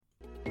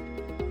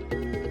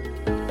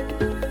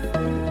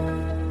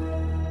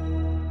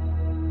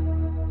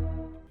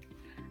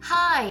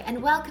Hi,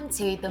 and welcome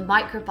to the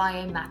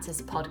Microbiome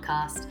Matters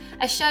podcast,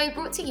 a show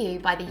brought to you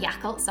by the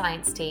Yakult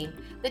Science team,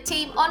 the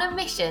team on a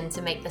mission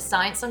to make the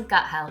science on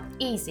gut health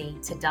easy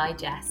to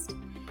digest.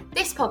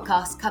 This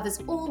podcast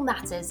covers all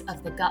matters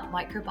of the gut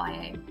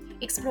microbiome,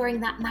 exploring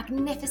that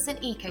magnificent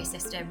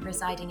ecosystem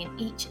residing in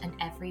each and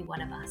every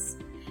one of us.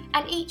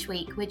 And each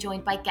week, we're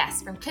joined by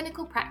guests from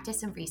clinical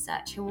practice and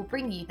research who will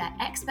bring you their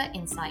expert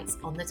insights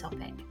on the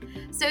topic.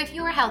 So if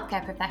you're a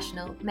healthcare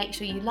professional, make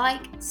sure you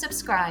like,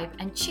 subscribe,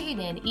 and tune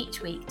in each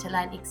week to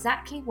learn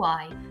exactly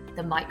why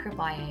the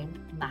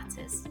microbiome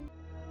matters.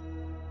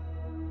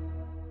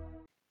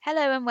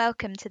 Hello and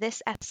welcome to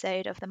this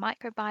episode of the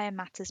Microbiome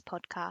Matters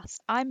podcast.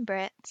 I'm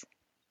Britt.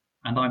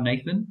 And I'm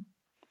Nathan.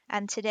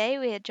 And today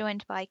we are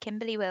joined by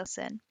Kimberley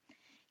Wilson.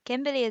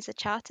 Kimberley is a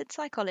chartered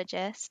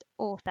psychologist,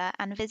 author,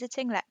 and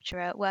visiting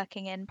lecturer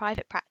working in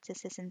private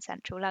practices in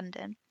central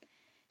London.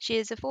 She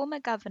is a former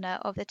governor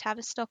of the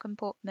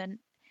Tavistock-on-Portman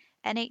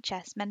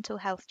NHS Mental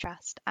Health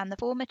Trust and the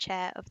former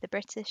chair of the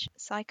British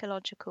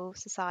Psychological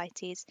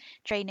Society's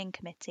Training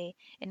Committee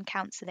in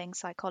Counselling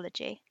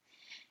Psychology.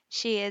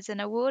 She is an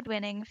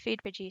award-winning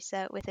food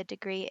producer with a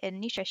degree in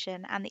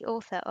nutrition and the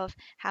author of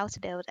How to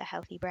Build a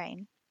Healthy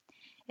Brain.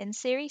 In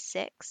Series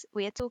 6,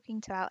 we are talking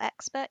to our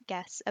expert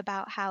guests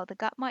about how the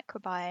gut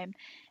microbiome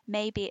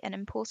may be an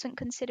important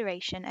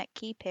consideration at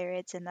key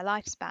periods in the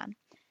lifespan.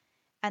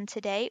 And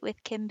today,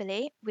 with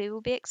Kimberley, we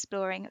will be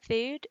exploring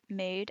food,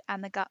 mood,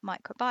 and the gut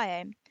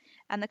microbiome,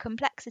 and the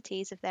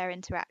complexities of their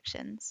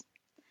interactions.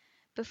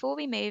 Before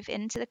we move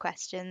into the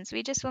questions,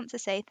 we just want to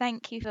say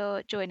thank you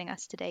for joining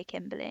us today,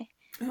 Kimberley.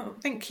 Oh,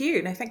 thank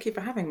you. No, thank you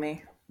for having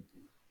me.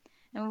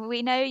 And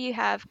we know you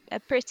have a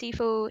pretty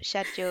full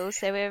schedule,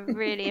 so we're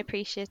really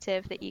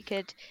appreciative that you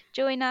could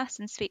join us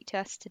and speak to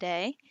us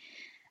today.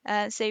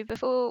 So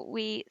before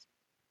we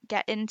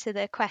get into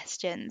the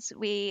questions,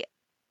 we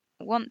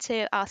want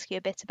to ask you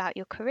a bit about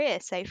your career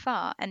so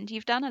far. And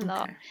you've done a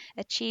lot,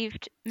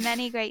 achieved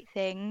many great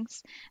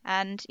things,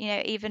 and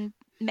even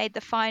made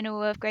the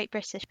final of Great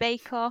British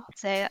Bake Off.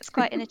 So that's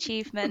quite an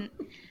achievement.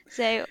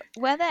 So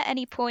were there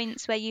any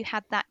points where you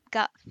had that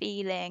gut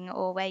feeling,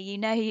 or where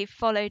you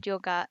followed your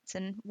gut,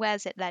 and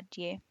where's it led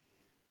you?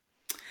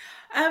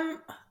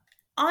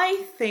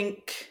 I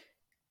think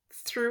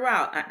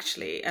throughout,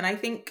 actually, and I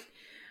think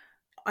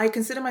I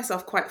consider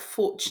myself quite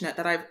fortunate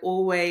that I've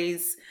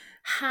always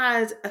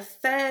had a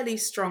fairly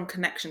strong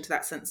connection to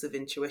that sense of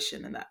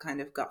intuition and that kind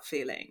of gut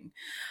feeling.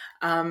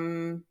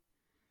 And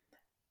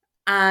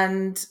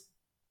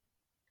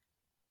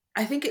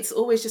I think it's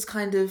always just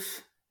kind of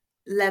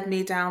led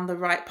me down the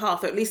right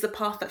path, or at least the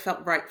path that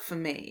felt right for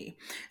me,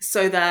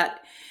 so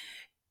that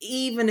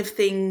even if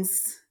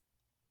things,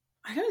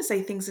 I don't want to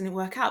say things didn't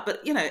work out,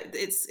 but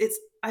it's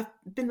I've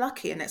been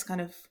lucky and it's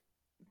kind of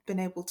been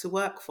able to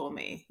work for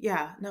me.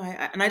 Yeah, no,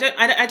 I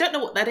don't know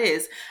what that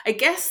is. I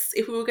guess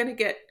if we were going to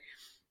get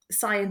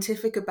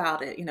scientific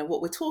about it,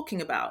 what we're talking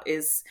about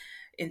is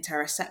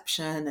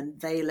interoception and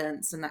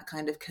valence and that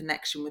kind of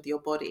connection with your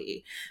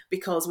body.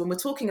 Because when we're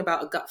talking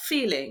about a gut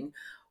feeling,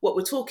 what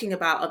we're talking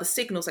about are the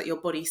signals that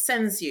your body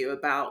sends you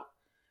about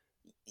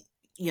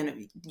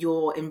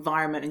your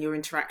environment and your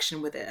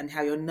interaction with it, and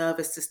how your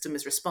nervous system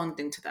is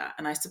responding to that.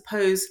 And I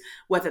suppose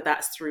whether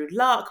that's through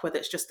luck, whether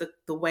it's just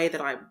the way that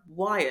I'm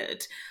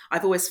wired,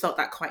 I've always felt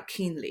that quite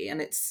keenly,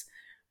 and it's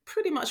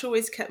pretty much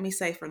always kept me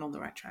safer and on the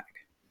right track.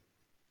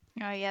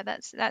 Oh yeah,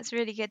 that's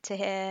really good to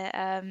hear.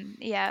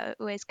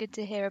 Always good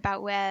to hear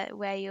about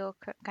where your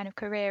kind of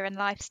career and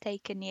life's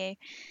taken you,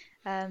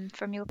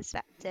 from your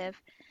perspective.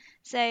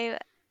 So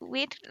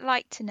we'd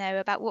like to know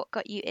about what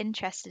got you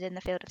interested in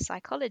the field of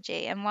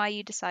psychology and why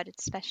you decided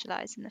to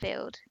specialise in the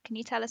field. Can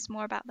you tell us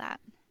more about that?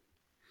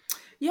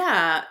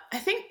 Yeah, I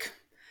think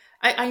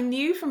I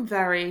knew from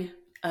very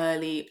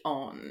early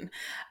on,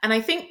 and I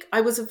think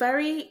I was a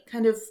very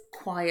kind of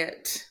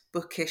quiet,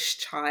 bookish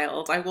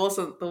child. I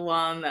wasn't the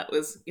one that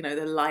was,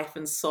 the life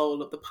and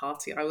soul of the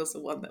party. I was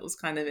the one that was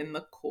kind of in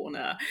the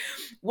corner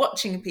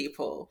watching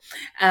people,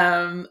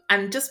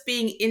 and just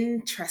being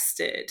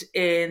interested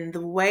in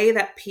the way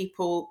that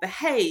people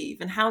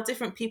behave and how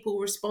different people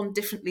respond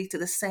differently to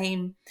the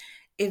same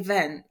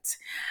event.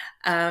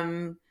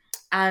 And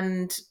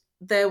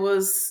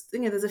there's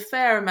a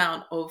fair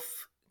amount of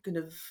kind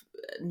of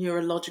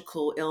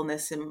neurological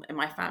illness in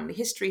my family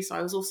history. So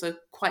I was also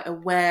quite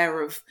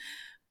aware of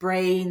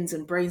brains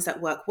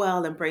that work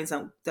well and brains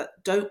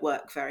that don't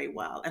work very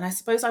well. And I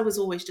suppose I was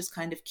always just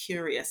kind of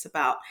curious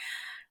about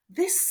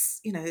this,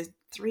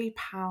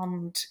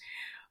 3-pound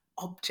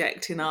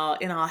object in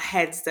our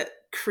heads that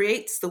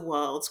creates the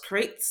world,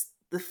 creates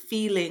the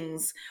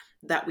feelings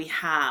that we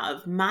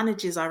have,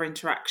 manages our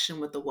interaction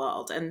with the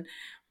world, and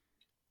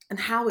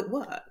how it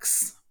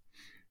works.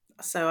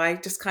 So I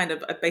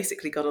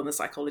basically got on the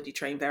psychology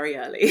train very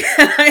early.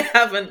 I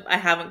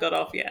haven't got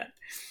off yet.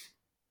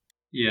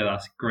 Yeah,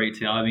 that's great to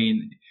hear. I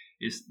mean,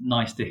 it's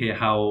nice to hear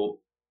how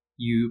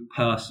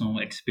personal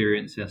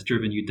experience has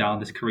driven you down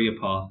this career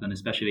path, and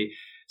especially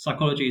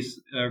psychology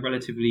is a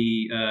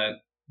relatively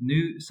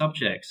new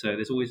subjects. So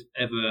there's always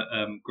ever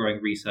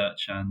growing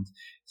research, and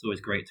it's always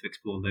great to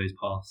explore those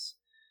paths.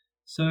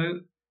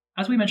 So,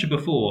 as we mentioned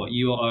before,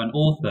 you are an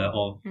author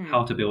of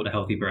How to Build a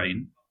Healthy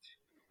Brain.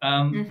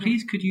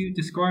 Please, could you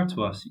describe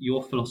to us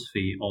your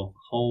philosophy of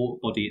whole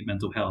body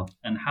mental health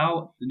and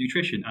how the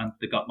nutrition and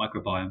the gut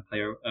microbiome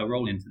play a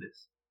role into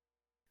this?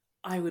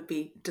 I would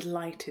be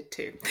delighted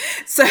to.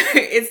 So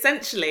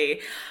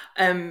essentially,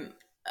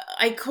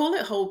 I call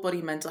it whole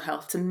body mental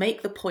health to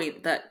make the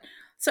point that,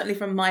 certainly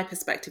from my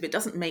perspective, it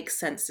doesn't make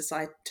sense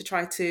to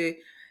try to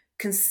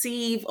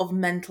conceive of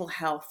mental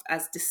health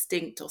as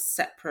distinct or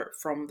separate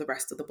from the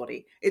rest of the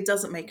body. It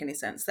doesn't make any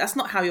sense. That's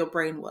not how your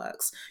brain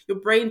works.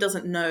 Your brain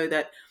doesn't know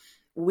that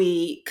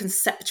we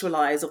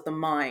conceptualize of the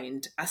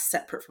mind as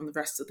separate from the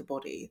rest of the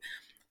body.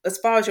 As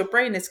far as your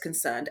brain is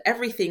concerned,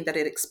 everything that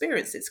it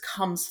experiences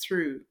comes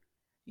through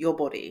your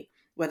body,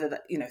 whether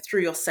that,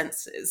 through your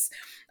senses,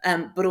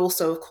 but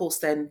also, of course,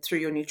 then through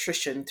your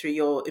nutrition, through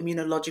your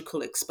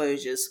immunological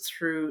exposures,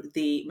 through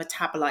the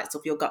metabolites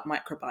of your gut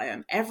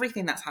microbiome.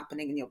 Everything that's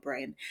happening in your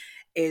brain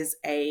is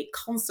a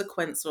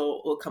consequence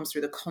or comes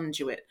through the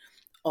conduit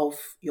of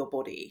your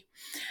body.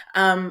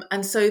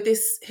 And so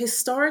this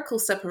historical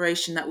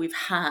separation that we've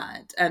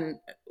had, and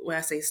when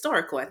I say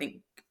historical, I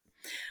think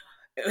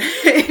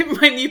in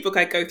my new book,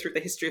 I go through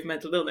the history of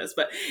mental illness,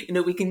 but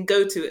we can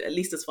go to at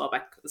least as far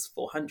back as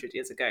 400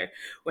 years ago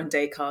when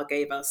Descartes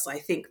gave us, I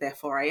think,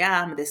 therefore I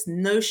am, this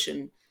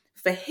notion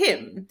for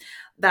him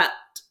that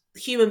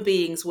human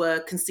beings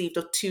were conceived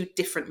of two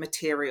different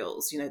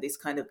materials, these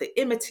kind of the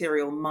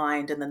immaterial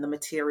mind and then the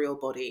material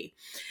body.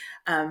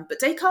 But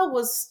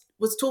Descartes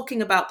was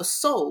talking about the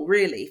soul,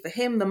 really. For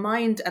him, the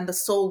mind and the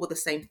soul were the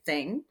same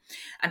thing.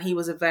 And he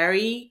was a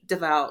very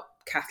devout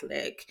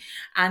Catholic,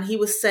 and he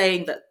was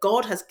saying that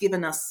God has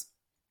given us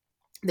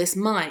this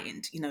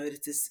mind,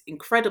 it's this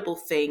incredible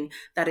thing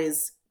that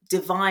is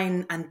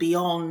divine and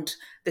beyond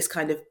this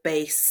kind of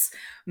base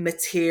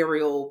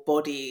material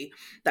body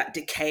that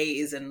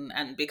decays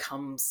and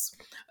becomes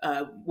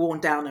worn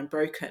down and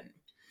broken.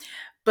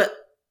 But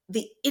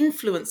the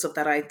influence of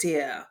that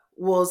idea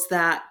was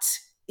that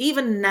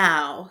even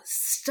now,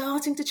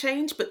 starting to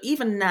change, but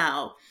even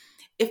now,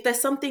 if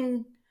there's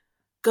something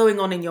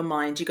going on in your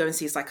mind, you go and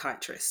see a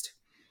psychiatrist,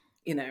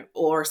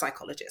 or a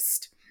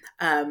psychologist.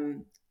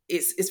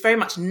 It's very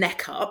much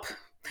neck up.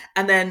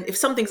 And then if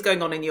something's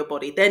going on in your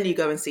body, then you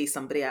go and see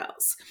somebody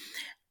else.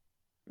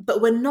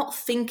 But we're not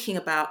thinking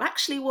about,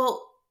 actually,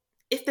 well,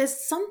 if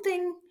there's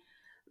something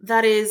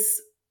that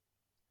is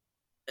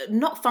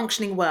not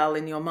functioning well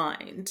in your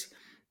mind,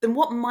 then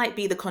what might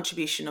be the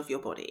contribution of your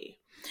body?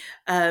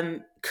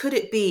 Could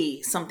it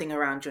be something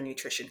around your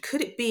nutrition?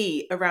 Could it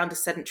be around a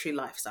sedentary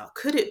lifestyle?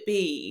 Could it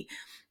be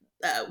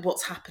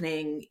what's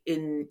happening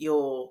in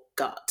your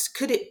gut?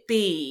 Could it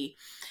be,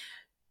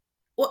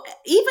 well,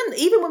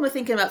 even when we're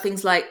thinking about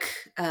things like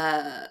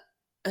a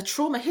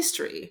trauma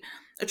history?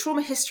 A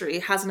trauma history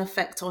has an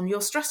effect on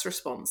your stress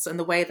response and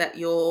the way that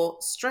your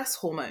stress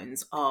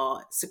hormones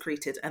are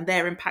secreted and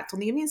their impact on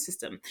the immune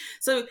system.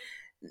 So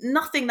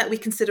nothing that we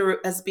consider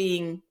as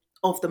being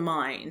of the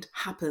mind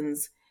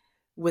happens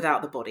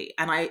without the body.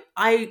 And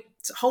I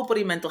whole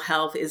body mental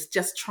health is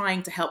just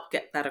trying to help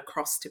get that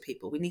across to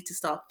people. We need to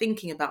start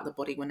thinking about the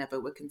body whenever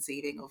we're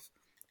conceiving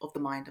of the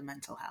mind and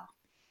mental health.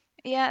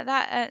 Yeah,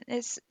 that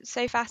is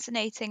so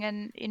fascinating,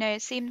 and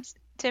it seems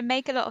to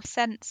make a lot of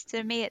sense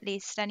to me, at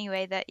least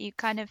anyway, that you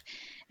can't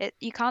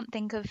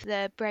think of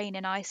the brain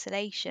in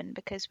isolation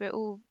because we're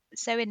all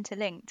so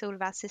interlinked, all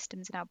of our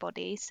systems in our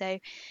body. So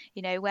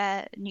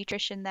where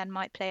nutrition then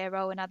might play a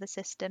role in other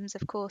systems,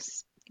 of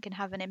course it can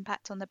have an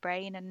impact on the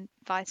brain and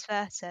vice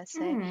versa.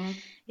 So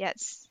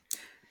yes.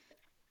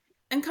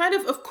 And kind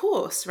of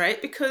course,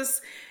 right? Because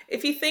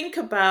if you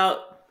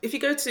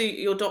go to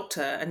your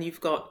doctor and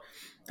you've got,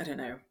 I don't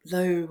know,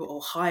 low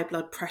or high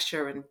blood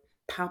pressure and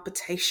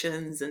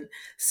palpitations and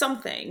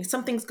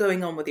something's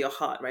going on with your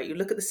heart, right? You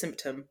look at the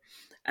symptom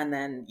and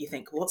then you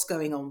think, what's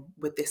going on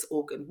with this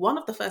organ? One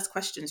of the first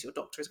questions your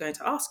doctor is going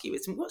to ask you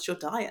is, what's your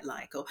diet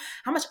like? Or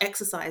how much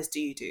exercise do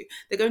you do?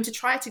 They're going to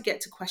try to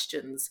get to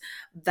questions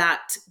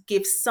that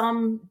give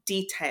some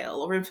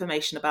detail or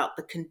information about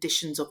the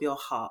conditions of your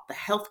heart, the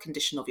health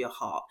condition of your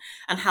heart,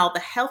 and how the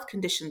health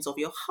conditions of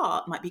your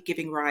heart might be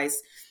giving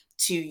rise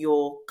to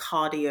your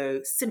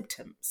cardio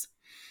symptoms,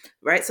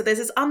 right? So there's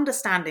this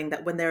understanding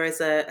that when there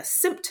is a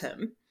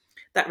symptom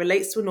that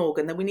relates to an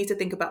organ, then we need to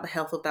think about the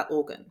health of that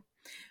organ.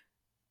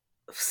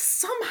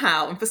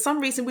 Somehow, and for some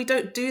reason, we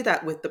don't do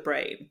that with the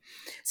brain.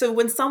 So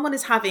when someone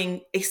is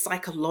having a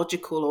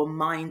psychological or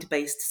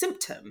mind-based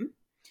symptom,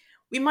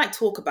 we might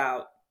talk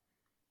about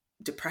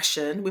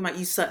depression. We might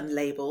use certain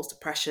labels,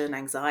 depression,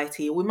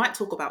 anxiety, or we might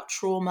talk about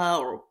trauma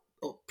or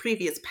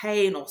previous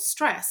pain or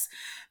stress,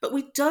 but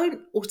we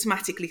don't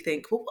automatically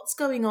think, well, what's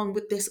going on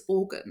with this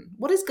organ?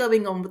 What is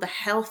going on with the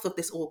health of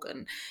this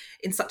organ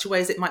in such a way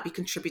as it might be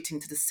contributing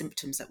to the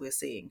symptoms that we're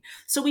seeing?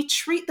 So we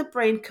treat the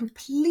brain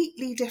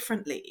completely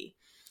differently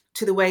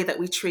to the way that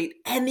we treat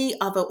any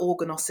other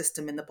organ or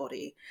system in the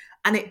body.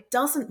 And it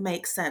doesn't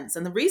make sense.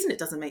 And the reason it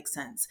doesn't make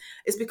sense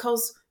is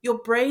because your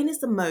brain is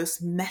the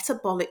most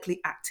metabolically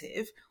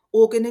active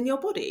organ in your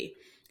body.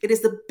 It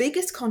is the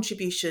biggest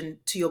contribution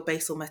to your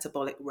basal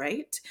metabolic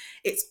rate.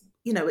 It's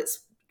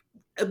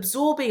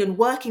absorbing and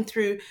working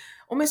through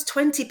almost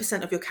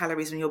 20% of your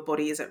calories when your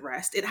body is at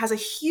rest. It has a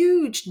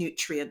huge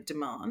nutrient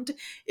demand.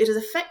 It is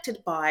affected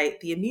by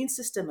the immune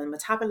system and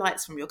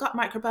metabolites from your gut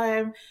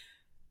microbiome.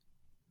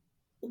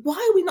 Why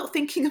are we not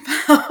thinking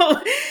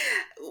about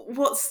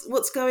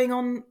what's going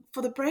on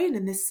for the brain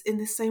in this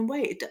same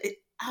way? It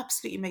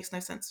absolutely makes no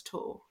sense at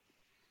all.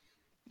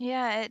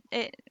 Yeah,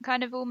 it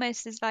kind of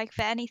almost is like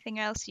for anything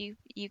else, you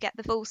get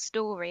the full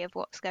story of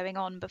what's going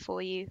on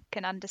before you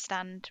can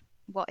understand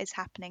what is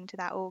happening to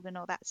that organ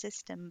or that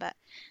system. But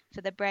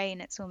for the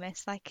brain, it's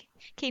almost like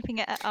keeping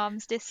it at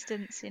arm's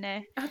distance,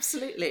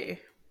 Absolutely.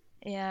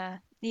 Yeah.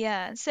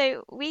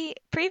 So we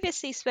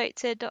previously spoke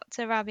to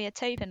Dr. Rabia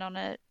Tobin on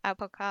our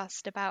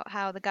podcast about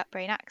how the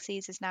gut-brain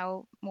axis is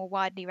now more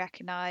widely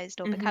recognised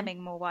or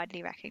becoming more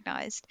widely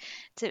recognised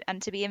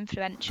to be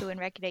influential in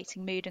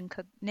regulating mood and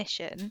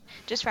cognition.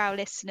 Just for our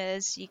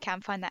listeners, you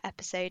can find that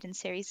episode in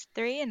Series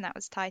 3, and that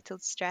was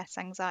titled Stress,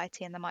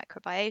 Anxiety and the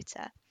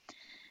Microbiota.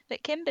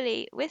 But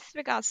Kimberley, with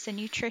regards to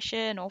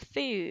nutrition or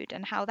food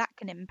and how that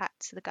can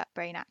impact the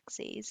gut-brain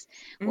axis,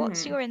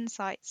 what's your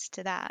insights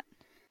to that?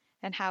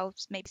 And how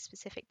maybe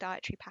specific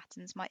dietary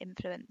patterns might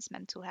influence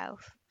mental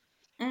health?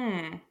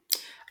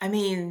 I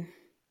mean,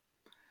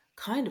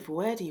 kind of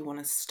where do you want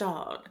to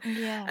start?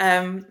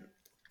 Yeah.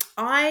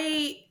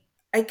 I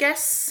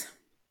guess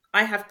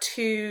I have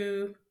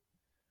two,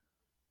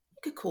 you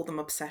could call them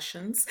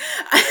obsessions.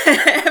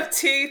 I have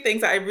two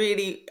things that I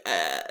really,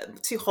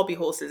 two hobby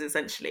horses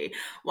essentially.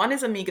 One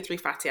is omega-3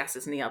 fatty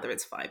acids and the other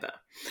is fiber.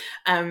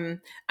 And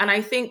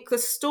I think the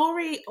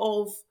story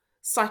of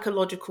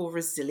psychological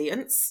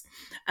resilience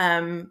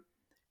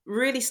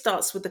really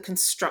starts with the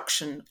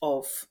construction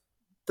of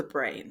the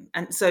brain.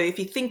 And so if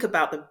you think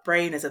about the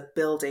brain as a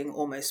building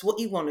almost, what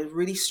you want is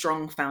really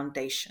strong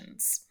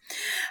foundations.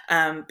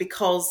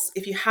 Because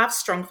if you have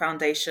strong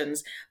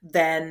foundations,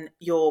 then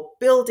your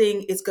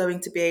building is going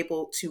to be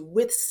able to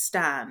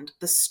withstand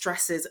the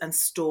stresses and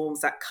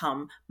storms that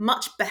come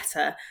much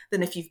better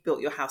than if you've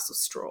built your house of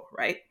straw,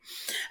 right?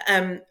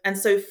 And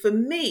so for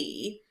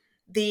me,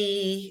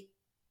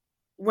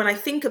 when I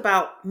think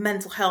about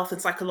mental health and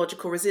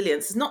psychological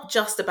resilience, it's not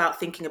just about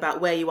thinking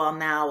about where you are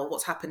now or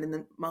what's happened in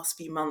the last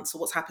few months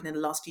or what's happened in the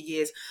last few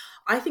years.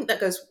 I think that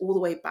goes all the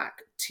way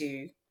back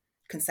to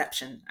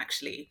conception,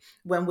 actually,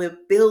 when we're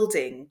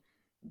building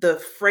the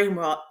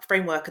framework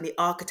and the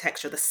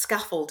architecture, the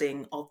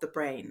scaffolding of the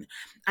brain.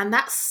 And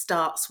that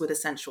starts with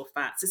essential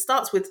fats. It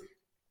starts with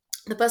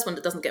the first one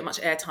that doesn't get much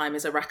airtime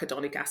is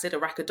arachidonic acid.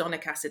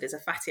 Arachidonic acid is a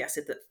fatty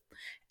acid that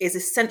is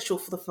essential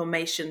for the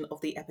formation of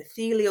the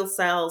epithelial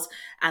cells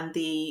and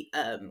the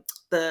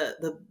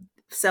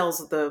cells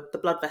of the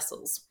blood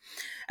vessels.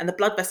 And the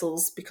blood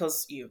vessels,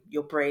 because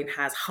your brain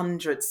has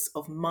hundreds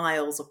of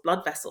miles of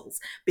blood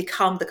vessels,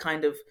 become the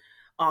kind of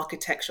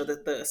architecture,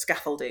 the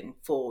scaffolding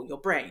for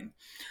your brain.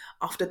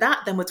 After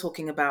that, then we're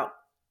talking about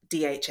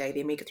DHA,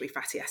 the omega-3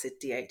 fatty acid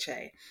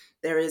DHA.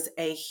 There is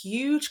a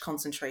huge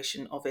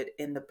concentration of it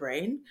in the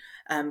brain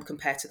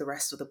compared to the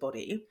rest of the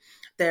body.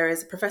 There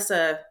is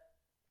Professor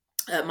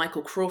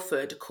Michael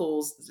Crawford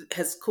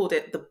has called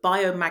it the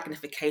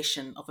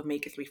biomagnification of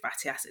omega-3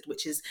 fatty acid,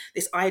 which is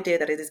this idea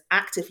that it is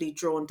actively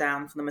drawn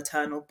down from the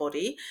maternal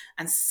body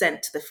and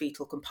sent to the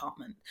fetal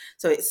compartment.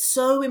 So it's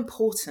so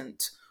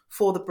important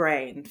for the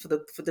brain, for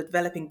the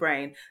developing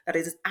brain, that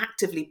it is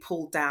actively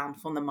pulled down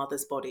from the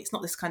mother's body. It's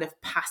not this kind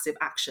of passive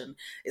action.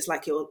 It's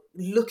like you're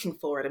looking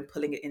for it and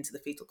pulling it into the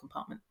fetal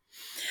compartment.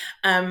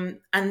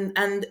 And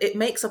it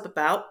makes up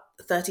about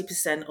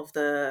 30% of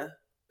the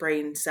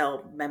brain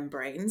cell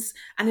membranes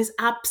and is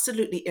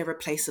absolutely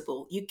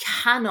irreplaceable.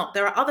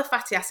 There are other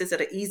fatty acids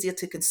that are easier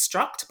to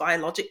construct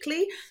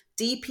biologically.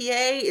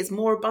 DPA is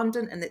more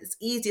abundant and it's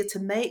easier to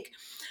make,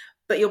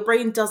 but your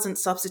brain doesn't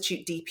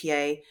substitute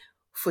DPA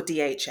for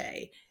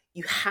DHA.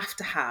 You have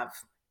to have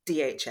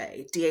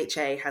DHA.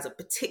 DHA has a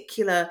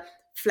particular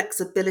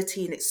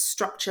flexibility in its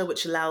structure,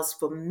 which allows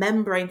for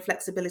membrane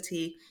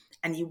flexibility.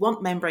 And you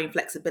want membrane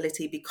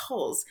flexibility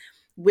because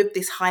with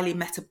this highly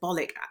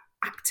metabolic,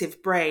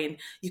 active brain,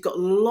 you've got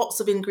lots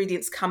of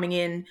ingredients coming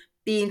in,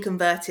 being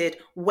converted,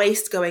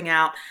 waste going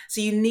out.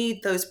 So you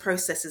need those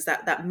processes,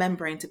 that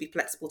membrane to be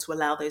flexible to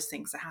allow those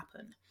things to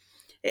happen.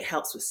 It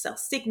helps with cell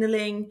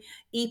signaling.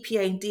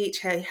 EPA and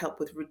DHA help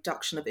with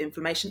reduction of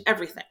inflammation,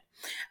 everything.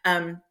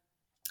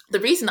 The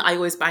reason that I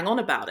always bang on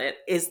about it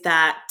is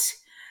that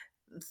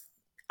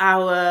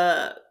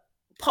our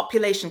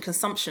population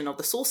consumption of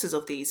the sources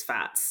of these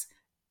fats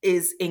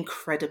is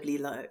incredibly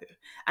low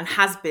and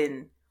has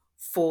been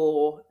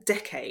for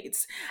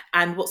decades.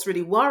 And what's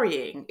really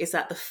worrying is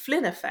that the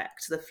Flynn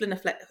effect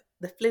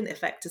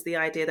is the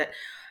idea that,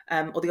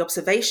 or the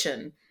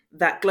observation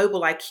that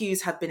global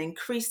IQs have been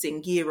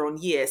increasing year on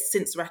year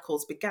since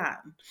records began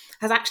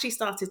has actually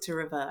started to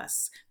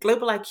reverse.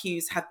 Global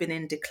IQs have been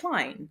in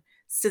decline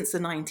since the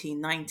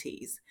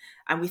 1990s.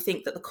 And we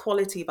think that the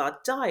quality of our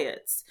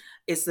diets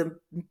is the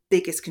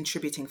biggest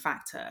contributing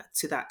factor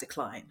to that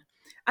decline.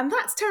 And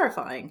that's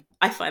terrifying.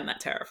 I find that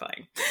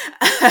terrifying.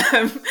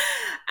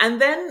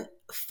 And then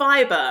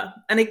fiber.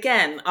 And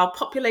again, our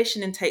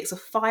population intakes of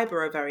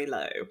fiber are very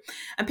low.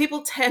 And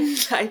people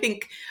tend, I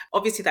think,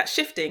 obviously that's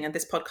shifting, and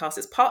this podcast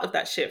is part of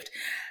that shift,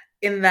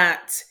 in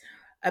that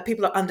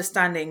people are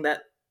understanding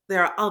that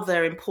there are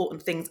other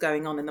important things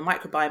going on in the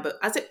microbiome, but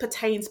as it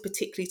pertains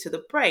particularly to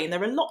the brain,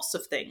 there are lots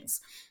of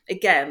things.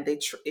 Again,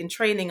 in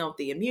training of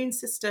the immune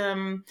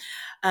system,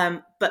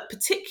 but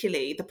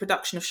particularly the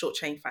production of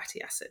short-chain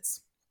fatty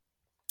acids.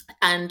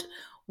 And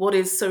what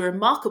is so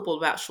remarkable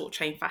about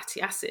short-chain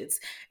fatty acids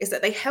is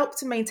that they help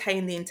to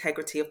maintain the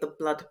integrity of the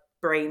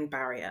blood-brain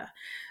barrier.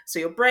 So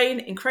your brain,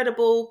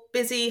 incredible,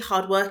 busy,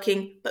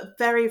 hardworking, but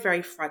very,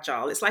 very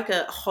fragile. It's like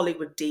a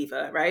Hollywood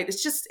diva, right?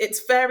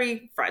 It's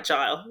very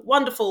fragile,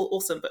 wonderful,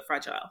 awesome, but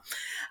fragile.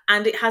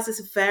 And it has this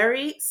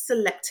very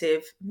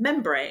selective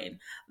membrane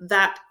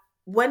that,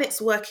 when it's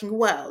working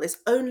well, is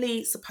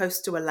only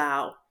supposed to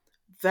allow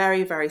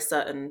very, very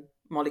certain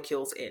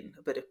molecules in,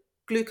 a bit of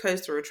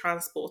glucose through a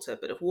transporter, a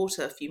bit of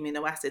water, a few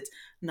amino acids,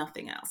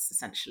 nothing else,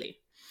 essentially.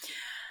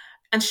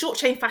 And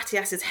short-chain fatty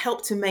acids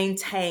help to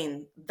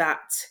maintain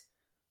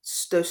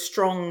those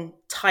strong,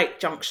 tight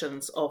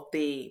junctions of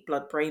the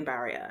blood-brain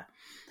barrier.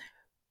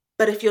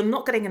 But if you're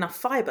not getting enough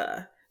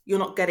fiber, you're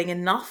not getting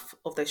enough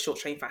of those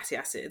short-chain fatty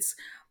acids,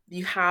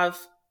 you have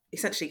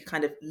essentially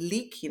kind of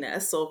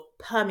leakiness or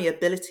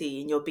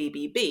permeability in your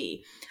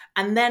BBB,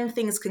 and then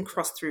things can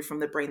cross through from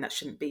the brain that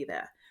shouldn't be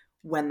there.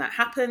 When that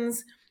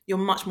happens, you're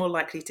much more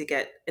likely to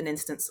get an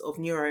instance of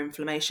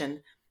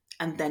neuroinflammation,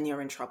 and then you're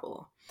in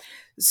trouble.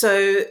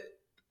 So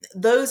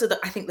those are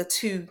I think the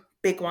two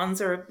big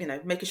ones are,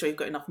 making sure you've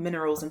got enough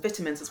minerals and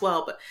vitamins as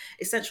well. But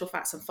essential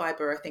fats and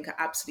fiber, I think, are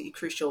absolutely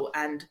crucial,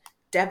 and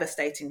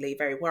devastatingly,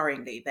 very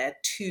worryingly, they're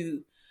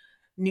two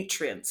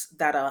nutrients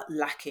that are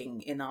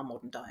lacking in our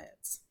modern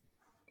diets.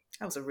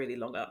 That was a really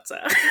long answer.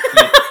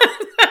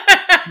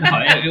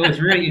 No, it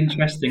was really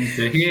interesting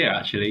to hear,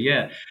 actually.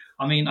 Yeah.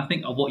 I mean, I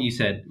think what you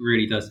said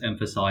really does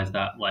emphasize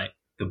that, like,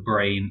 the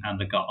brain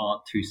and the gut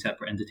aren't two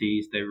separate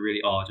entities. They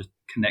really are just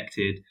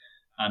connected,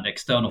 and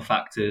external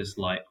factors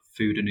like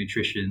food and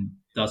nutrition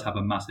does have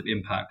a massive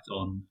impact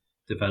on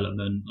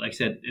development. Like I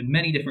said, in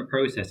many different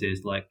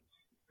processes, like,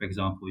 for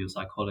example, your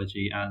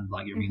psychology and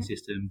like your immune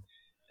system,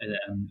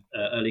 and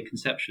early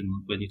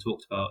conception, when you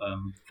talked about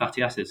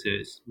fatty acids. So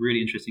it's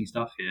really interesting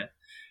stuff here.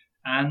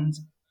 And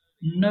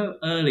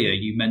earlier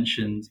you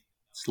mentioned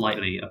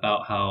slightly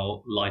about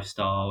how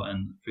lifestyle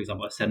and, for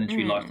example, a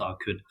sedentary lifestyle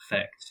could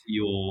affect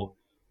your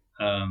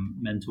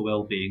mental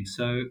well-being.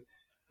 So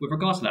with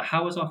regards to that,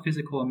 how is our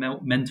physical and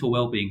mental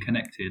well-being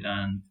connected,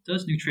 and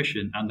does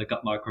nutrition and the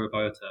gut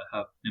microbiota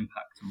have an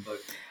impact on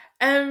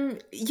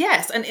both?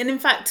 Yes, and in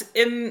fact,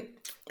 in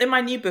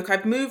my new book,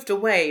 I've moved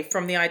away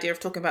from the idea of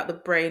talking about the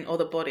brain or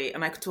the body,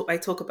 and I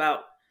talk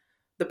about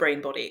the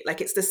brain body. Like,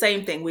 it's the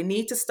same thing. We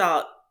need to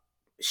start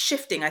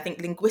shifting, I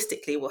think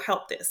linguistically will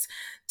help this,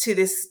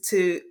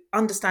 to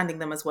understanding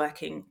them as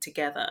working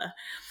together.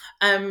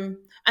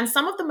 And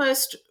some of the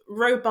most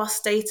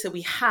robust data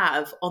we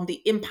have on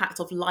the impact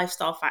of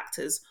lifestyle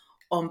factors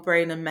on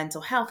brain and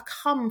mental health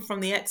come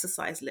from the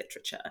exercise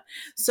literature.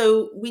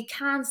 So we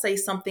can say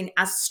something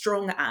as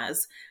strong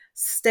as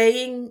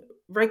staying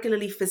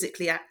regularly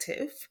physically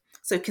active,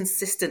 so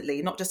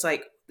consistently, not just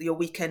like your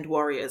weekend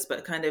warriors,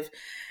 but kind of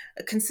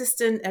a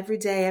consistent every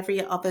day,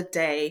 every other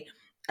day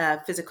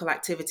physical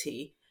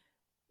activity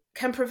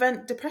can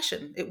prevent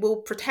depression. It will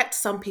protect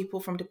some people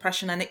from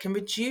depression, and it can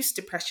reduce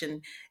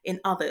depression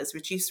in others,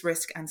 reduce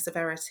risk and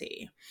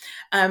severity.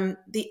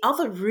 The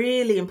other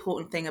really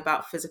important thing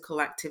about physical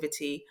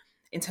activity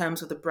in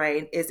terms of the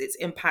brain is its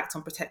impact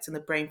on protecting the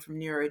brain from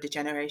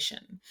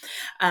neurodegeneration.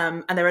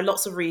 And there are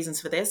lots of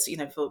reasons for this.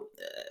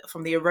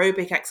 From the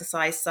aerobic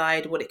exercise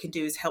side, what it can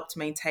do is help to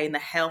maintain the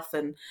health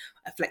and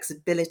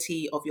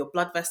flexibility of your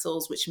blood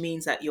vessels, which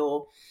means that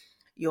your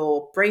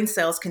brain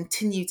cells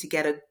continue to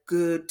get a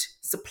good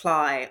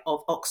supply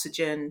of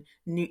oxygen,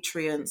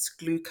 nutrients,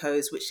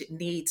 glucose, which it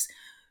needs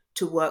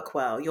to work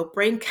well. Your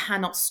brain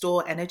cannot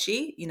store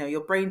energy.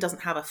 Your brain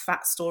doesn't have a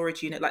fat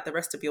storage unit like the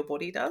rest of your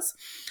body does.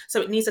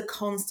 So it needs a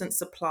constant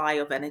supply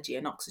of energy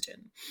and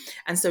oxygen.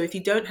 And so if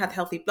you don't have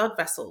healthy blood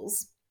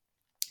vessels,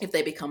 if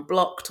they become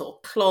blocked or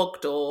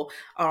clogged or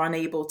are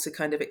unable to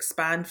kind of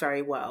expand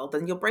very well,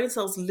 then your brain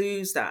cells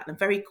lose that and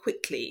very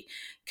quickly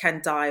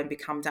can die and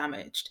become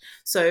damaged.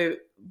 So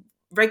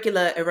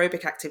regular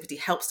aerobic activity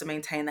helps to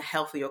maintain the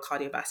health of your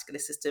cardiovascular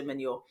system and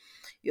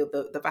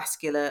the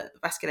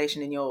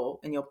vasculation in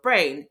your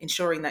brain,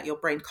 ensuring that your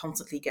brain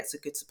constantly gets a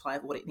good supply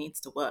of what it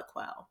needs to work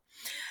well.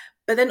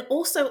 But then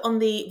also on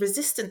the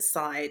resistance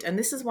side, and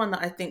this is one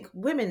that I think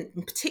women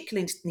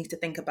particularly need to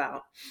think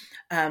about,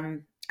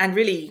 and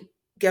really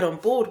get on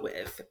board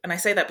with. And I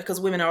say that because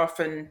women are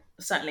often,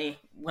 certainly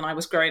when I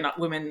was growing up,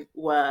 women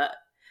were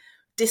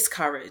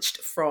discouraged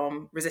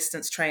from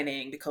resistance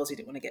training because you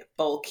didn't want to get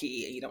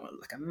bulky, and you don't want to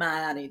look like a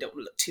man, and you don't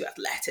want to look too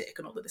athletic,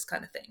 and all of this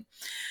kind of thing.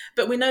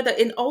 But we know that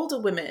in older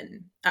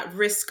women at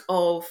risk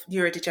of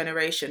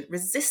neurodegeneration,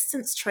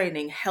 resistance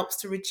training helps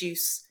to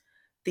reduce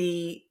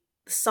the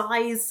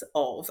size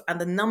of and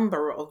the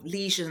number of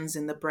lesions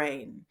in the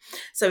brain.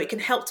 So it can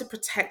help to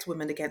protect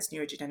women against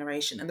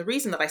neurodegeneration. And the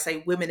reason that I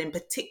say women in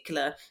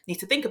particular need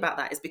to think about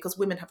that is because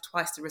women have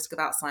twice the risk of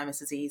Alzheimer's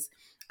disease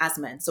as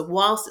men. So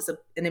whilst it's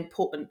an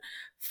important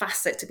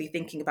facet to be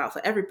thinking about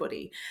for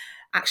everybody,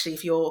 actually,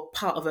 if you're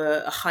part of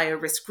a higher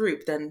risk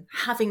group, then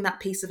having that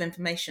piece of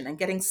information and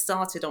getting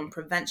started on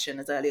prevention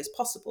as early as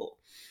possible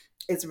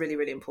is really,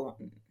 really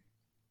important.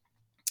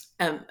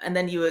 And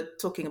then you were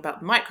talking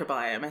about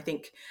microbiome. I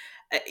think,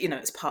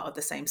 it's part of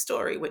the same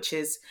story, which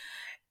is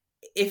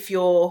if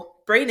your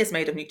brain is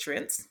made of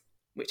nutrients,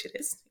 which it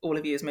is, all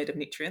of you is made of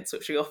nutrients,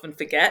 which we often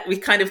forget. We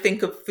kind of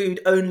think of food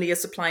only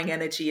as supplying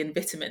energy and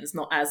vitamins,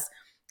 not as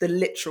the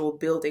literal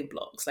building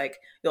blocks. Like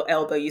your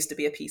elbow used to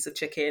be a piece of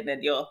chicken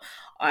and your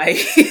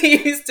eye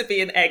used to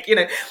be an egg,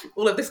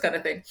 all of this kind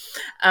of thing.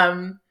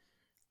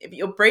 If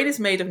your brain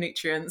is made of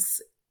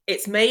nutrients,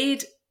 it's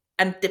made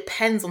and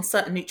depends on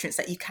certain nutrients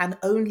that you can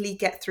only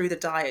get through the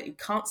diet. You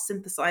can't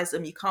synthesize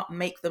them. You can't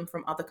make them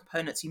from other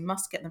components. You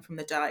must get them from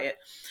the diet.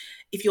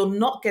 If you're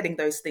not getting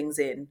those things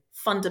in,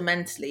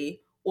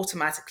 fundamentally,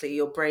 automatically,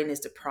 your brain is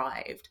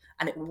deprived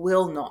and it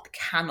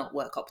cannot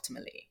work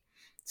optimally.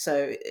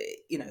 So,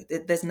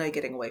 there's no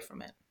getting away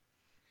from it.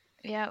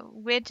 Yeah,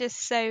 we're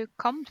just so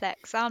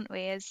complex, aren't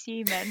we, as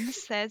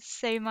humans? There's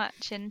so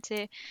much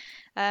into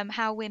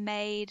how we're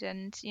made,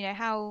 and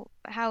how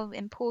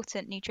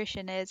important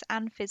nutrition is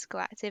and physical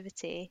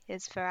activity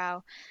is for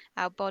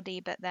our body,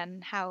 but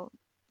then how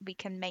we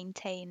can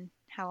maintain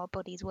how our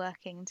body's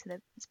working to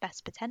its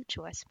best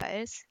potential, I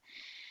suppose.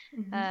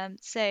 Mm-hmm.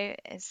 So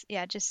it's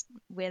just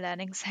we're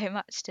learning so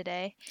much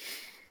today.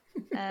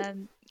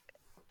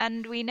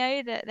 And we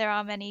know that there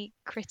are many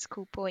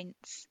critical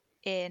points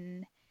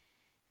in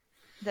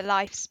the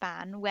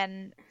lifespan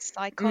when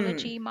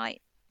psychology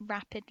might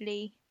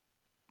rapidly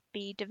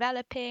be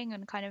developing,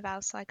 and kind of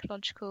our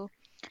psychological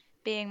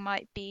being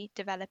might be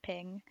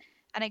developing.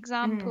 An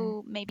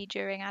example maybe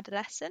during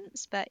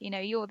adolescence, but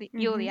you're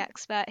the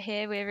expert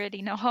here, we're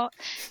really not.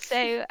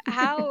 So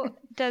how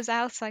does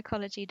our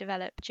psychology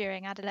develop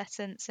during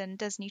adolescence, and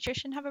does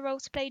nutrition have a role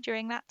to play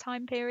during that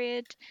time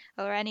period,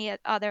 or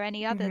are there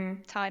any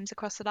other times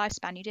across the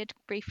lifespan? You did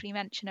briefly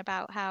mention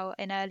about how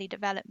in early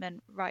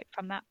development, right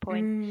from that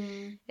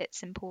point,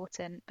 it's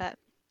important, but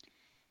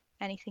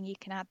anything you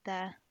can add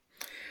there?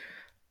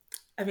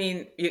 I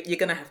mean, you're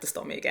going to have to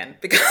stop me again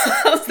because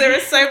there are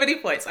so many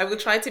points. I will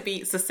try to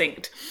be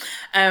succinct.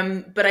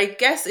 But I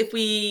guess if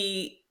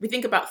we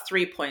think about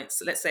 3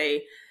 points, let's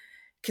say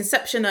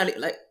conception,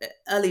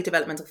 early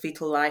developmental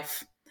fetal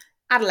life,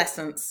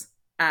 adolescence,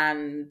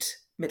 and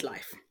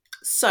midlife.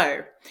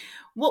 So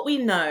what we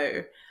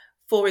know,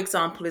 for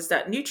example, is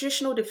that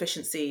nutritional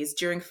deficiencies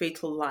during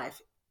fetal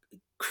life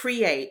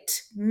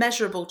create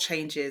measurable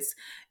changes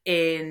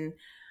in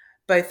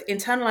both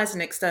internalizing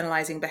and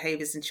externalizing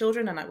behaviors in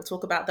children, and I will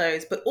talk about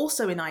those, but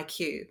also in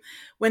IQ.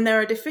 When there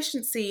are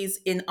deficiencies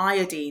in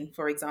iodine,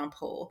 for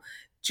example,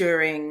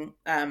 during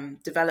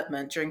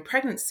development, during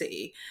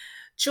pregnancy,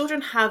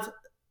 children have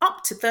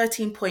up to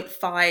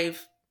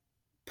 13.5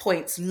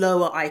 points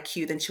lower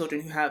IQ than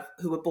children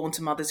who were born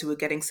to mothers who were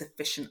getting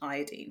sufficient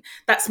iodine.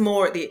 That's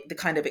more at the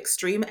kind of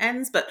extreme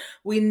ends, but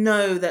we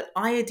know that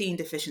iodine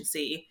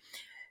deficiency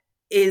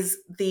is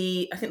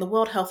I think the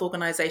World Health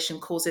Organization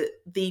calls it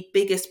the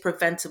biggest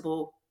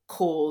preventable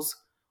cause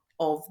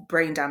of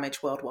brain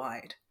damage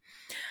worldwide.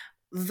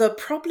 The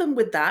problem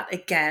with that,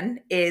 again,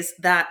 is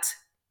that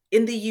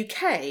in the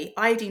UK,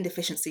 iodine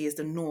deficiency is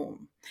the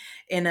norm.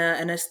 In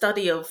a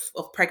study of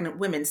pregnant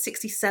women,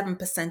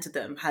 67% of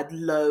them had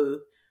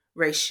low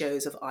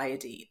ratios of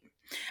iodine.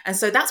 And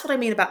so that's what I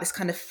mean about this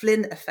kind of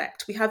Flynn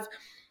effect. We have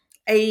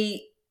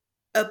a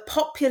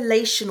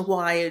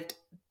population-wide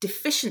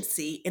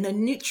deficiency in a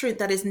nutrient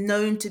that is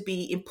known to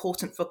be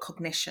important for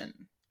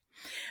cognition.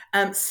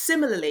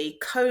 Similarly,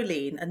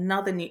 choline,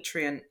 another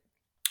nutrient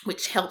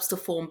which helps to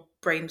form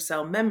brain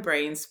cell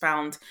membranes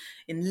found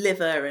in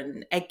liver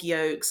and egg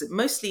yolks,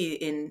 mostly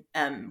in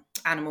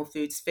animal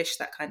foods, fish,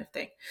 that kind of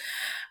thing,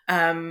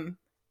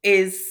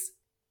 is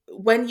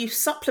when you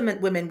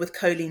supplement women with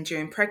choline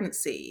during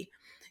pregnancy,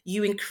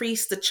 you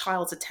increase the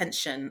child's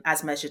attention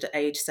as measured at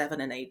age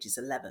 7 and ages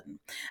 11.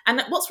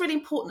 And what's really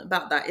important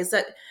about that is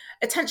that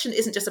attention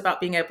isn't just about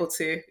being able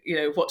to,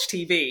 watch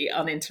TV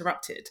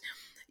uninterrupted.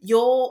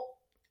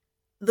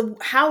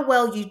 How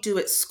well you do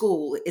at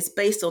school is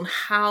based on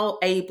how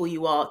able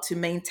you are to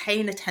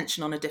maintain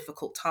attention on a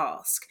difficult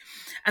task.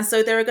 And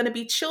so there are going to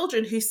be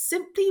children who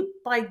simply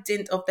by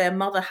dint of their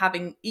mother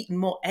having eaten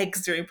more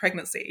eggs during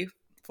pregnancy,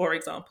 for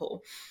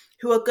example,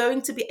 who are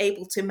going to be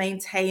able to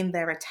maintain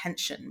their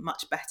attention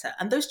much better.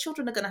 And those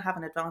children are going to have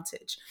an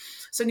advantage.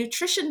 So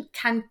nutrition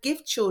can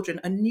give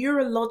children a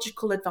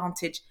neurological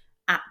advantage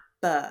at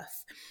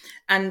birth.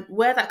 And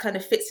where that kind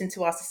of fits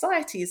into our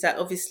society is that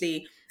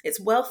obviously it's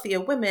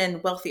wealthier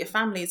women, wealthier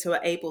families who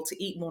are able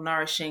to eat more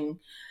nourishing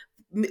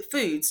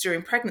foods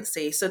during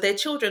pregnancy. So their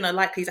children are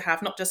likely to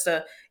have not just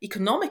an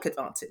economic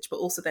advantage, but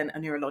also then a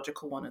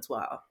neurological one as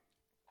well.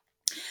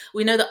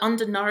 We know that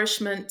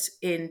undernourishment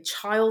in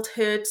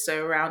childhood,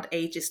 so around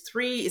ages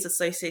 3, is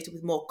associated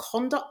with more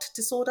conduct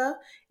disorder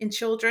in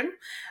children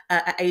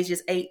at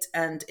ages 8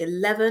 and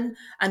 11,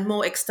 and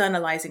more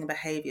externalizing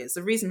behaviors.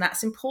 The reason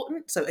that's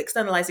important, so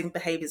externalizing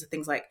behaviors are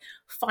things like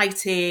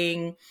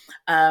fighting,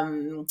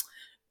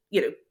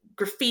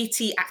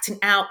 graffiti, acting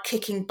out,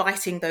 kicking,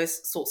 biting,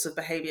 those sorts of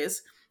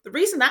behaviors. The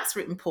reason that's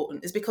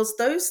important is because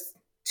those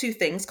two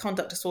things,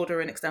 conduct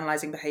disorder and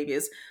externalizing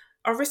behaviors,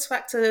 are risk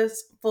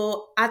factors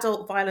for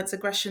adult violence,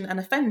 aggression, and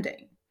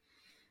offending.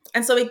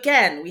 And so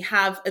again, we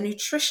have a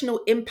nutritional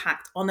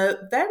impact on a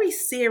very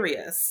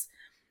serious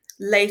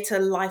later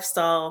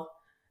lifestyle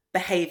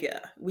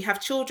behavior. We have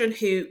children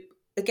who,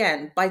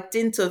 again, by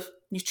dint of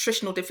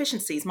nutritional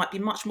deficiencies, might be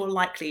much more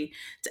likely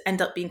to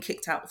end up being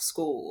kicked out of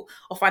school,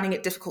 or finding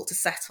it difficult to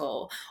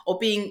settle, or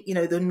being,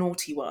 the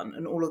naughty one,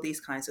 and all of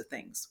these kinds of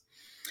things.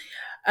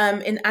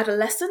 In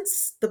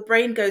adolescence, the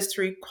brain goes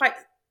through quite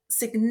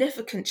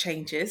significant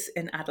changes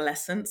in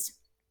adolescence.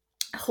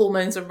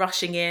 Hormones are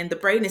rushing in. The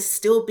brain is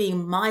still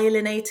being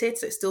myelinated,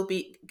 so it's still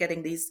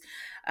getting these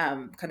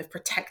kind of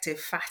protective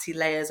fatty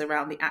layers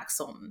around the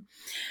axon,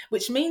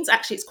 which means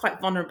actually it's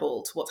quite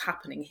vulnerable to what's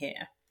happening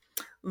here.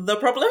 The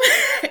problem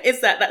is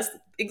that that's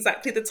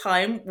exactly the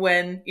time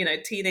when,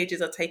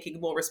 teenagers are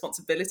taking more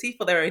responsibility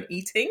for their own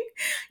eating.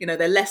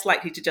 They're less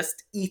likely to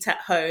just eat at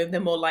home. They're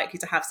more likely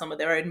to have some of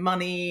their own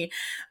money.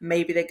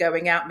 Maybe they're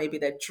going out, maybe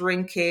they're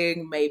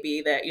drinking,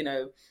 maybe they're,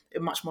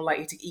 much more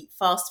likely to eat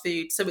fast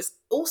food. So it's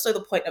also the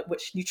point at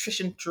which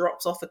nutrition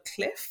drops off a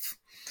cliff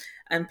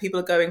and people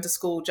are going to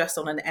school just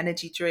on an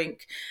energy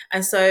drink.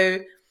 And so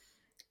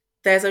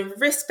there's a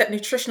risk that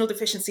nutritional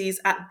deficiencies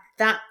at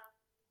that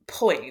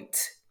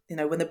point,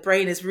 when the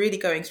brain is really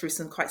going through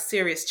some quite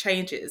serious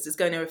changes, is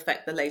going to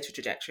affect the later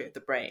trajectory of the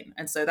brain.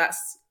 And so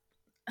that's,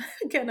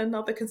 again,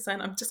 another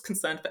concern. I'm just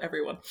concerned for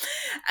everyone.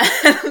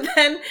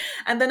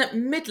 And then at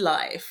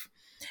midlife,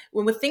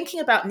 when we're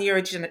thinking about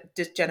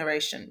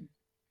neurodegeneration,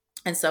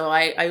 and so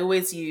I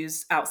always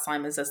use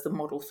Alzheimer's as the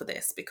model for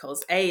this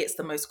because it's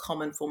the most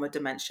common form of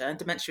dementia, and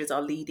dementia is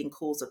our leading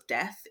cause of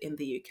death in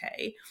the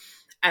UK.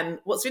 And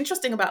what's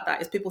interesting about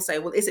that is people say,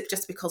 well, is it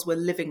just because we're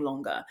living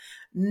longer?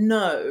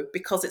 No,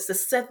 because it's the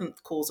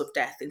 7th cause of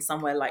death in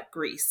somewhere like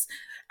Greece,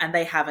 and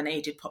they have an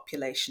aged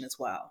population as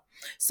well.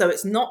 So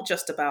it's not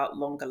just about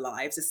longer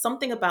lives. It's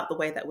something about the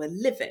way that we're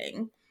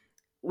living,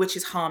 which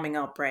is harming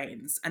our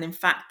brains. And in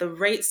fact, the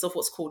rates of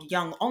what's called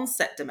young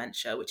onset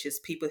dementia, which is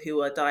people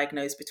who are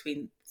diagnosed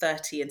between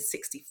 30 and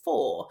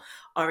 64,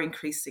 are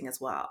increasing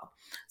as well.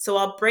 So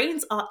our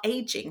brains are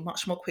aging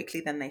much more quickly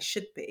than they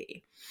should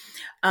be.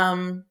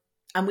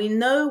 And we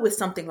know with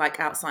something like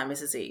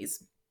Alzheimer's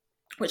disease,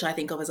 which I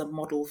think of as a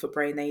model for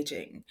brain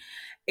aging,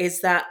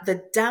 is that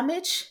the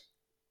damage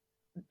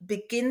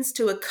begins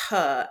to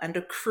occur and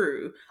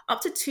accrue up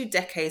to 2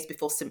 decades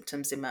before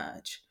symptoms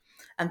emerge.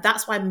 And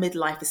that's why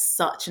midlife is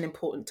such an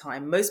important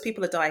time. Most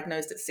people are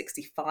diagnosed at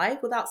 65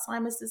 with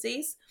Alzheimer's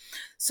disease.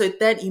 So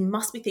then you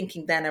must be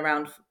thinking then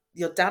around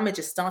your damage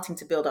is starting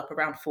to build up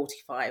around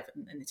 45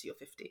 and into your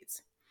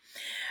 50s.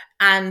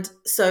 And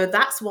so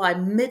that's why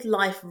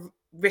midlife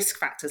risk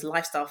factors,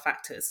 lifestyle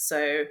factors,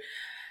 so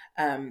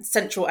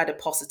central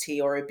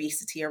adiposity or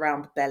obesity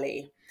around the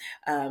belly,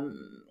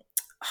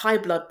 high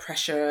blood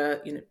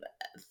pressure,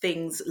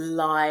 things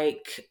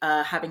like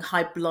having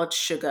high blood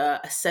sugar,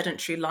 a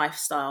sedentary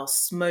lifestyle,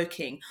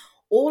 smoking,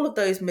 all of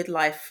those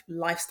midlife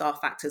lifestyle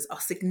factors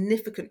are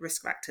significant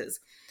risk factors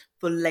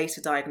for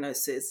later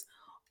diagnosis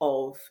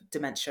of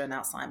dementia and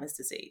Alzheimer's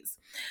disease.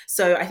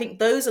 So I think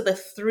those are the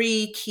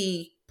 3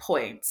 key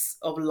points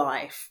of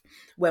life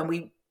when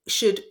we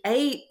should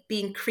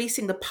be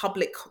increasing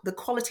the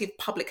quality of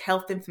public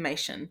health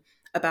information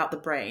about the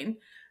brain.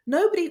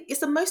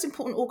 It's the most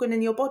important organ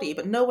in your body,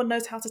 but no one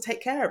knows how to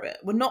take care of it.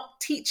 We're not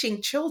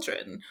teaching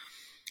children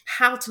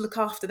how to look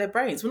after their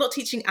brains. We're not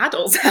teaching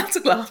adults how to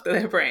look after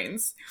their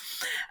brains.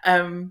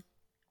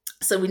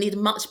 So we need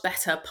much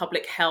better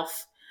public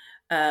health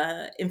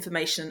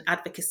information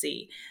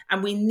advocacy.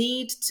 And we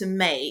need to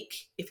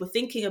make, if we're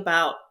thinking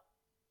about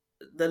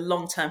the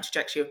long-term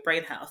trajectory of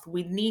brain health,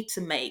 we need to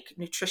make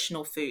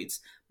nutritional foods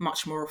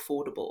much more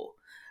affordable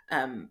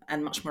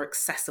and much more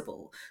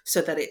accessible,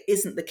 so that it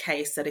isn't the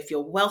case that if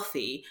you're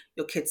wealthy,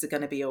 your kids are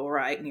going to be all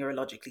right,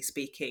 neurologically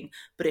speaking,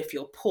 but if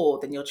you're poor,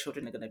 then your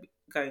children are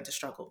going to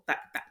struggle. That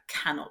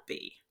cannot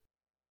be.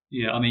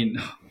 Yeah, I mean,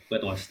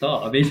 where do I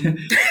start? I mean,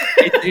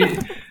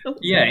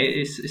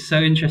 it's so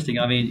interesting.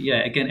 I mean,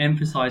 again,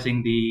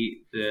 emphasizing the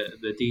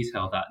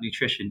detail that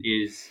nutrition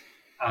is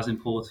as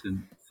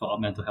important for our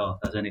mental health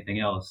as anything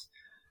else.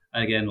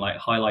 Again, like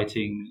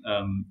highlighting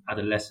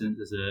adolescence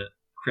as a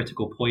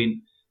critical point,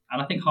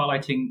 and I think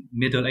highlighting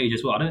middle age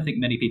as well. I don't think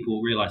many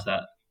people realize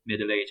that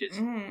middle age is,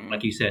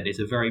 like you said, it's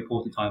a very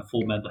important time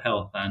for mental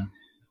health, and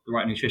the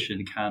right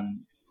nutrition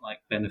can like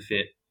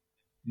benefit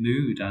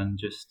mood and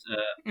just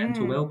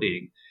mental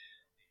well-being.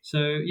 So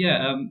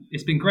yeah,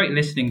 it's been great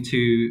listening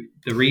to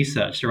the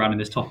research surrounding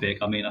this topic.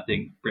 I mean, I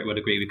think Britt would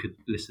agree we could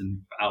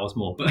listen for hours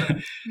more, but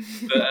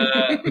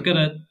we're going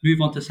to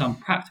move on to some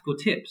practical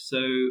tips.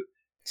 So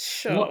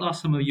Sure. what are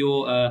some of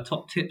your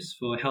top tips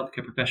for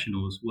healthcare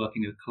professionals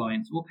working with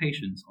clients or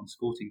patients on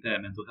supporting their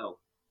mental health?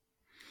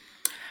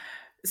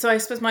 So I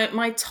suppose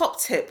my top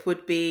tip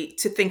would be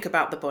to think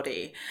about the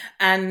body.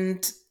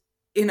 And,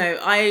 you know,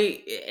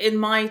 in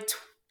my,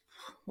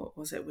 what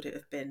was it, would it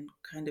have been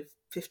kind of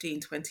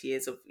 15, 20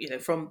 years of, you know,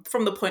 from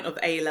the point of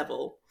A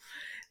level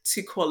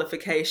to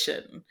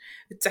qualification,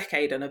 a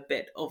decade and a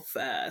bit of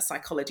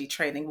psychology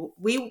training.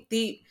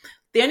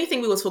 The only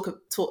thing we were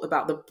taught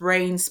about the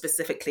brain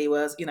specifically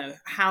was, you know,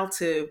 how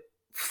to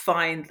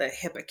find the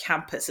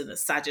hippocampus in the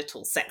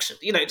sagittal section,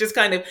 you know, just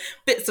kind of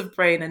bits of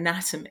brain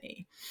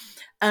anatomy.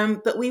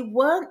 But we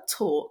weren't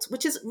taught,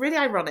 which is really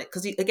ironic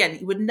because, again,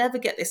 you would never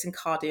get this in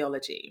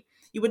cardiology.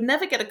 You would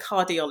never get a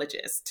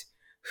cardiologist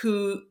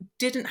who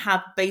didn't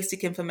have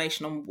basic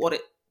information on what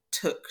it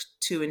took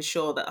to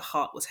ensure that a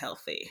heart was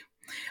healthy.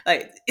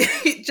 Like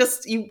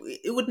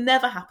it would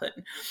never happen.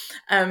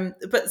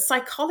 But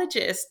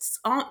psychologists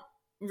aren't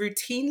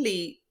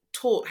routinely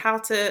taught how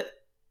to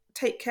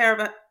take care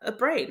of a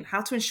brain,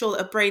 how to ensure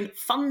that a brain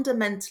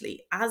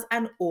fundamentally as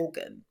an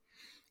organ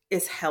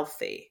is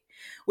healthy.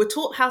 We're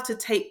taught how to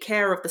take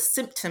care of the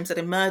symptoms that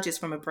emerges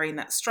from a brain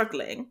that's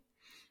struggling,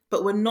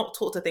 but we're not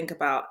taught to think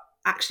about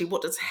actually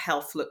what does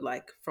health look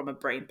like from a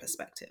brain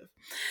perspective.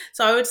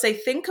 So I would say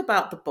think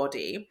about the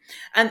body,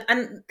 and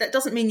that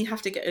doesn't mean you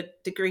have to get a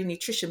degree in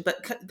nutrition,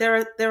 but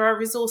there are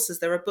resources,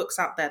 there are books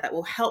out there that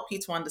will help you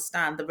to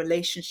understand the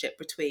relationship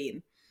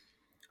between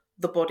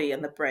the body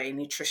and the brain,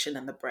 nutrition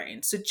and the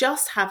brain. So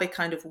just have a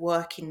kind of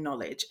working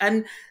knowledge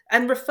and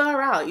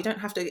refer out. You don't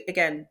have to,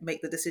 again,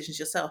 make the decisions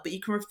yourself, but you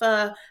can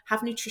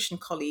have nutrition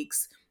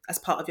colleagues as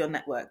part of your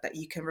network that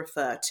you can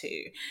refer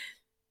to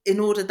in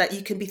order that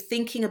you can be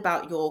thinking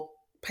about your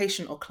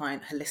patient or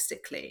client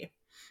holistically.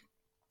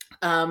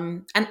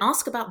 And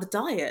ask about the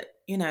diet.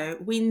 You know,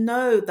 we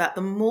know that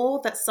the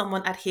more that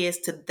someone adheres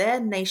to their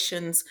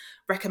nation's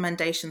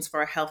recommendations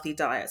for a healthy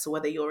diet, so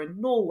whether you're in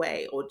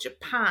Norway or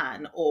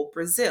Japan or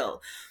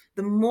Brazil,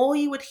 the more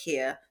you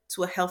adhere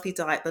to a healthy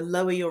diet, the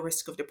lower your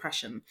risk of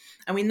depression.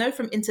 And we know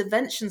from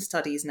intervention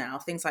studies now,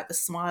 things like the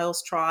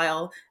SMILES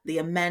trial, the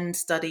AMEND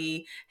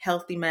study,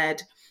 Healthy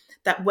Med,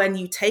 that when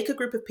you take a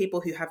group of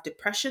people who have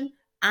depression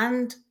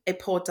and a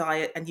poor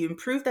diet and you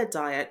improve their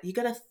diet, you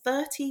get a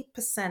 30%,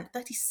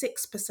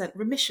 36%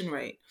 remission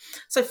rate.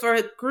 So for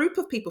a group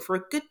of people, for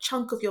a good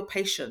chunk of your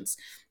patients,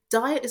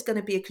 diet is going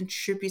to be a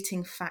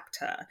contributing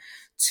factor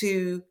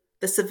to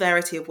the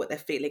severity of what they're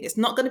feeling. It's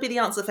not going to be the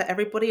answer for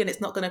everybody and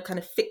it's not going to kind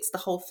of fix the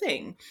whole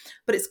thing,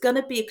 but it's going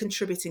to be a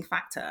contributing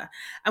factor.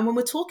 And when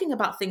we're talking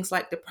about things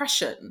like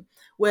depression,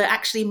 where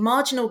actually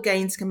marginal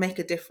gains can make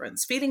a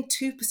difference, feeling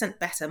 2%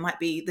 better might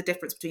be the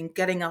difference between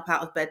getting up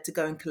out of bed to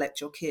go and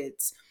collect your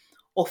kids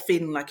or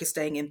feeling like you're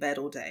staying in bed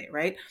all day,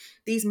 right?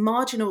 These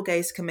marginal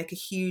gains can make a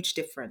huge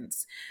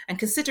difference. And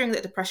considering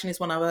that depression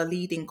is one of our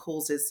leading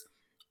causes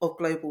of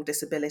global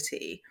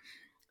disability,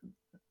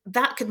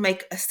 that could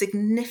make a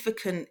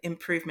significant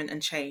improvement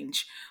and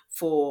change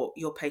for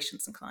your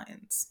patients and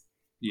clients.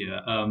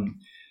 Yeah,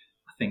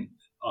 I think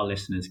our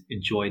listeners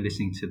enjoy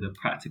listening to the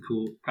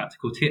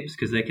practical tips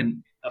because they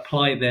can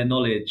apply their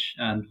knowledge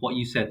and what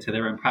you said to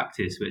their own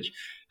practice, which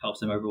helps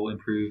them overall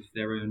improve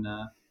their own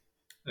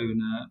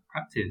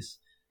practice.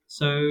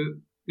 So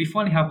we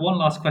finally have one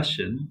last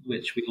question,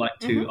 which we'd like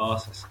to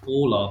ask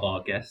all of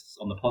our guests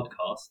on the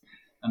podcast,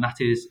 and that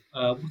is,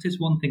 what is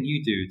one thing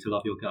you do to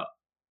love your gut?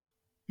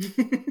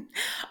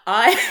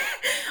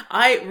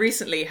 I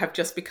recently have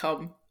just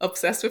become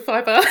obsessed with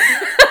fiber.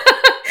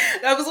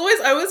 I was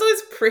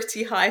always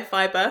pretty high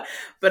fiber,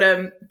 but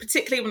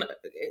particularly when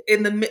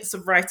in the midst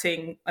of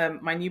writing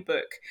my new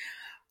book,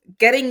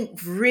 getting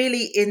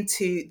really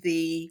into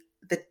the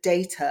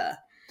data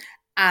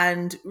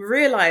and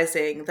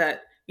realizing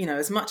that, you know,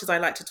 as much as I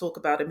like to talk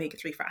about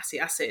omega-3 fatty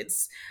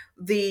acids,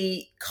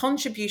 the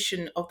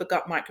contribution of the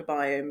gut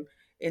microbiome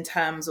in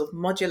terms of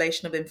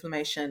modulation of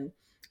inflammation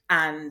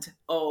and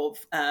of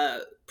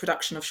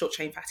production of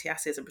short-chain fatty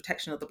acids and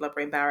protection of the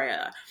blood-brain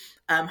barrier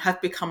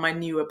have become my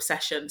new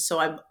obsession. So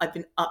I've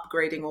been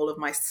upgrading all of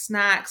my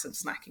snacks. I'm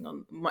snacking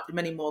on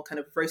many more kind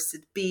of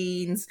roasted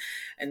beans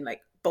and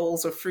like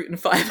bowls of fruit and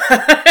fiber.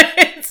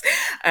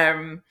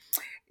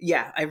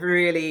 Yeah, I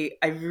really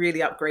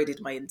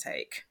upgraded my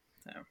intake.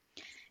 So.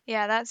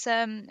 Yeah, that's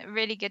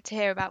really good to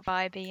hear about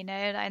fiber, you know,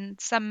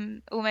 and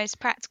some almost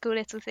practical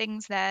little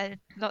things there.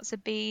 Lots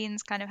of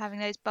beans, kind of having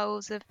those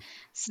bowls of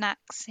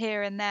snacks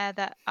here and there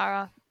that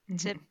are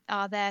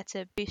there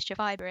to boost your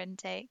fiber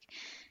intake.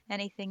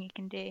 Anything you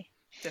can do.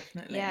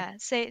 Definitely. Yeah,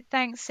 so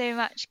thanks so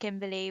much,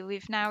 Kimberley.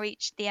 We've now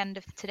reached the end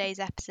of today's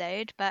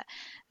episode, but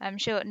I'm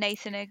sure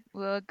Nathan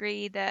will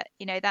agree that,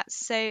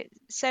 that's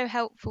so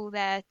helpful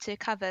there to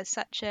cover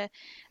such a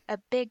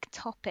big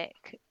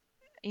topic,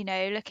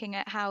 looking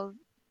at how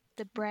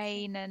the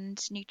brain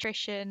and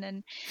nutrition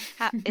and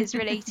is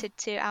related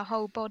to our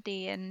whole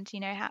body, and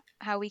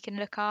how we can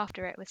look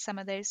after it with some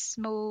of those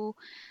small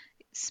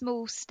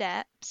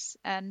steps,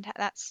 and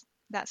that's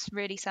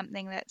really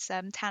something that's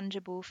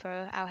tangible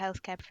for our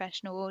healthcare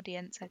professional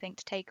audience, I think,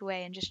 to take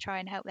away and just try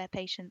and help their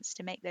patients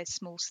to make those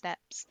small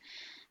steps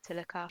to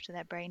look after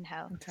their brain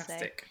health.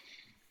 Fantastic. So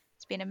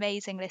it's been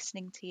amazing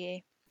listening to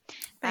you.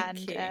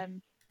 Thank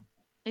you.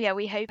 Yeah,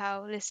 we hope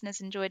our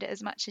listeners enjoyed it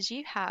as much as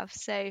you have.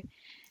 So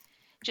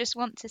just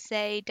want to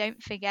say,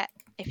 don't forget,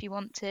 if you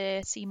want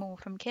to see more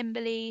from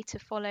Kimberley, to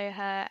follow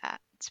her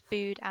at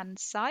Food and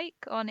Psych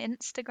on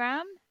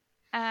Instagram.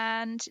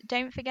 And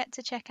don't forget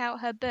to check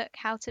out her book,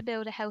 How to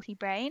Build a Healthy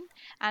Brain,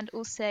 and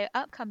also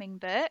upcoming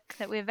book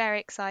that we're very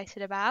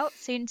excited about,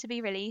 soon to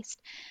be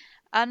released,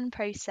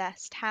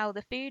 Unprocessed, How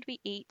the Food We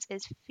Eat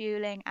is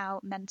Fueling Our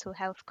Mental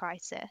Health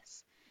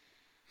Crisis.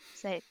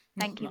 So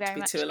thank you very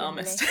much, Too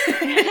alarmist.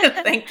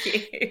 Kimberley. Thank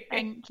you.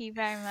 Thank you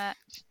very much.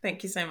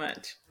 Thank you so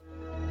much.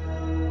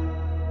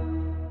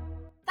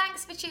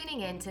 Thanks for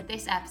tuning in to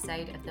this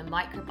episode of the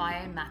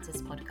Microbiome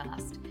Matters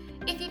podcast.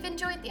 If you've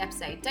enjoyed the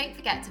episode, don't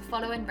forget to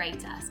follow and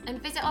rate us,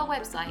 and visit our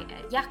website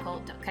at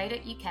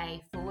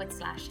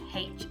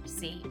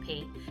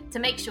yakult.co.uk/HCP to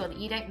make sure that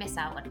you don't miss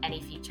out on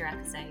any future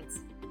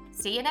episodes.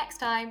 See you next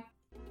time.